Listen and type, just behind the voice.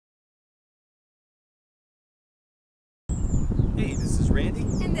Randy.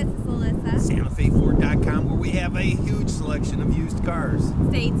 And this is Alyssa. SantaFeFord.com, where we have a huge selection of used cars.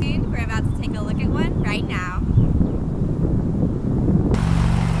 Stay tuned, we're about to take a look at one right now.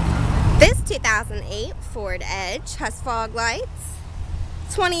 This 2008 Ford Edge has fog lights,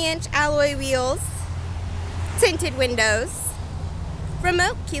 20-inch alloy wheels, tinted windows,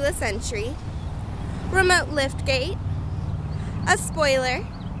 remote keyless entry, remote liftgate, a spoiler.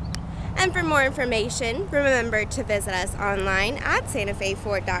 And for more information, remember to visit us online at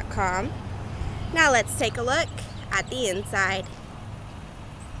SantaFeFord.com. Now let's take a look at the inside.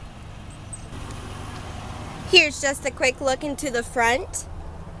 Here's just a quick look into the front.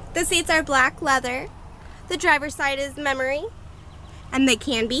 The seats are black leather, the driver's side is memory, and they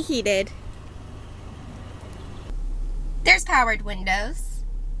can be heated. There's powered windows,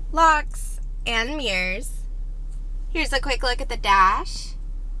 locks, and mirrors. Here's a quick look at the dash.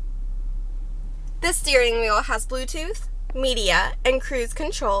 The steering wheel has Bluetooth, media, and cruise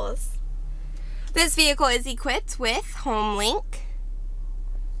controls. This vehicle is equipped with HomeLink.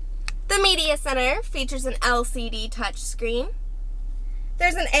 The media center features an LCD touchscreen.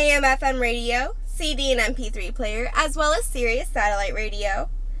 There's an AM/FM radio, CD and MP3 player, as well as Sirius satellite radio,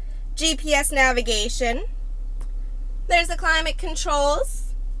 GPS navigation. There's the climate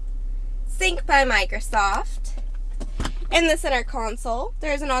controls, Sync by Microsoft. In the center console,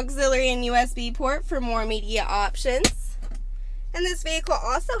 there's an auxiliary and USB port for more media options. And this vehicle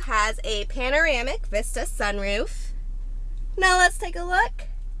also has a panoramic Vista sunroof. Now let's take a look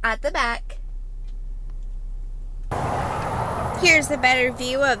at the back. Here's a better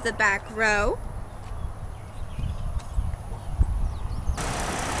view of the back row.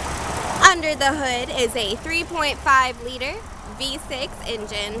 Under the hood is a 3.5-liter V6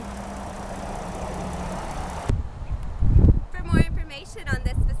 engine. For more information on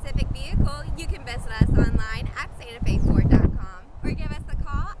this specific vehicle, you can visit us online at